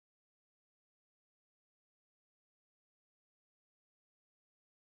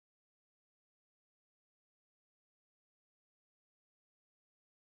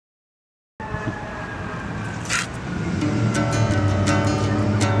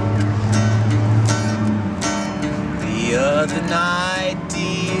other night,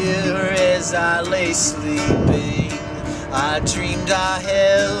 dear, as I lay sleeping, I dreamed I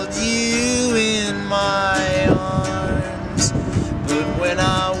held you in my arms. But when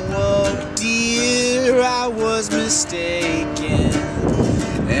I woke, dear, I was mistaken,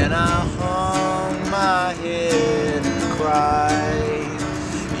 and I hung my head and cried.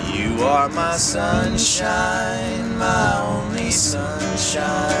 You are my sunshine, my only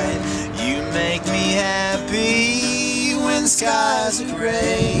sunshine. You make me happy when skies are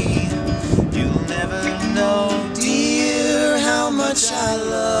gray. You'll never know, dear, how much I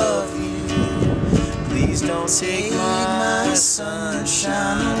love you. Please don't take my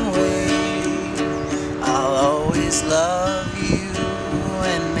sunshine away. I'll always love you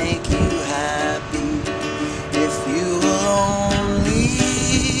and make you happy if you will only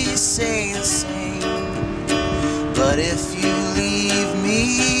say the same. But if you leave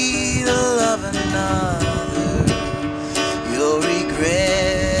me to love another, you'll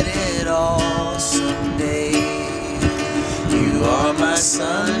regret it all someday. You are my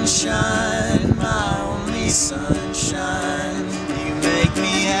sunshine, my only sunshine. You make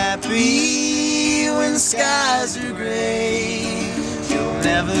me happy when skies are gray. You'll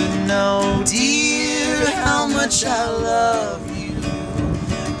never know, dear, how much I love you.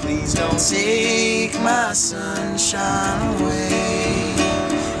 Please don't take my sunshine away.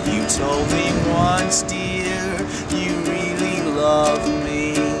 You told me once, dear, you really loved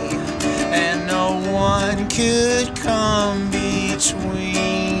me, and no one could come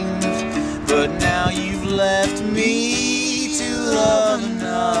between. But now you've left me to love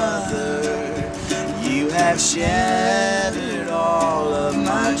another. You have shattered all of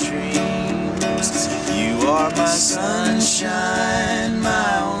my dreams. You are my sunshine,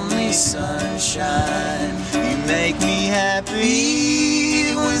 my only sunshine. You make me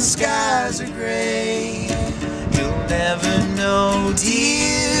happy when skies are gray. You'll never know,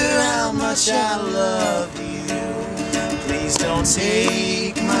 dear, how much I love you. Please don't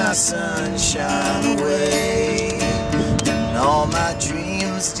take my sunshine away. In all my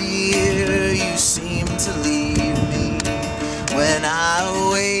dreams, dear, you seem to leave me. When I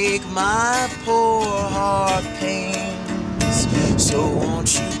awake, my poor heart pains. So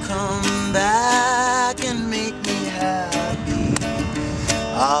won't you come back and make me happy?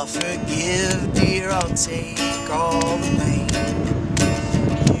 I'll forgive, dear, I'll take all the pain.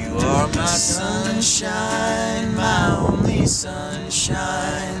 You are my sunshine, my only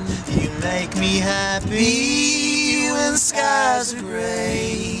sunshine. You make me happy when skies are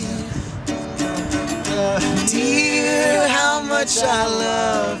gray. Dear, how much I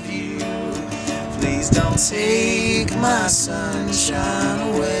love you. Please don't take my sunshine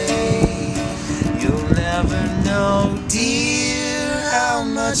away. You'll never know, dear, how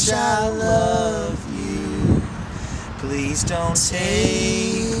much I love you. Please don't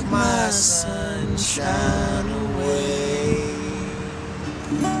take my sunshine away.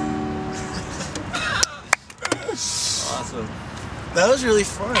 Awesome. That was really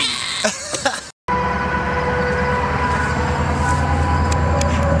fun.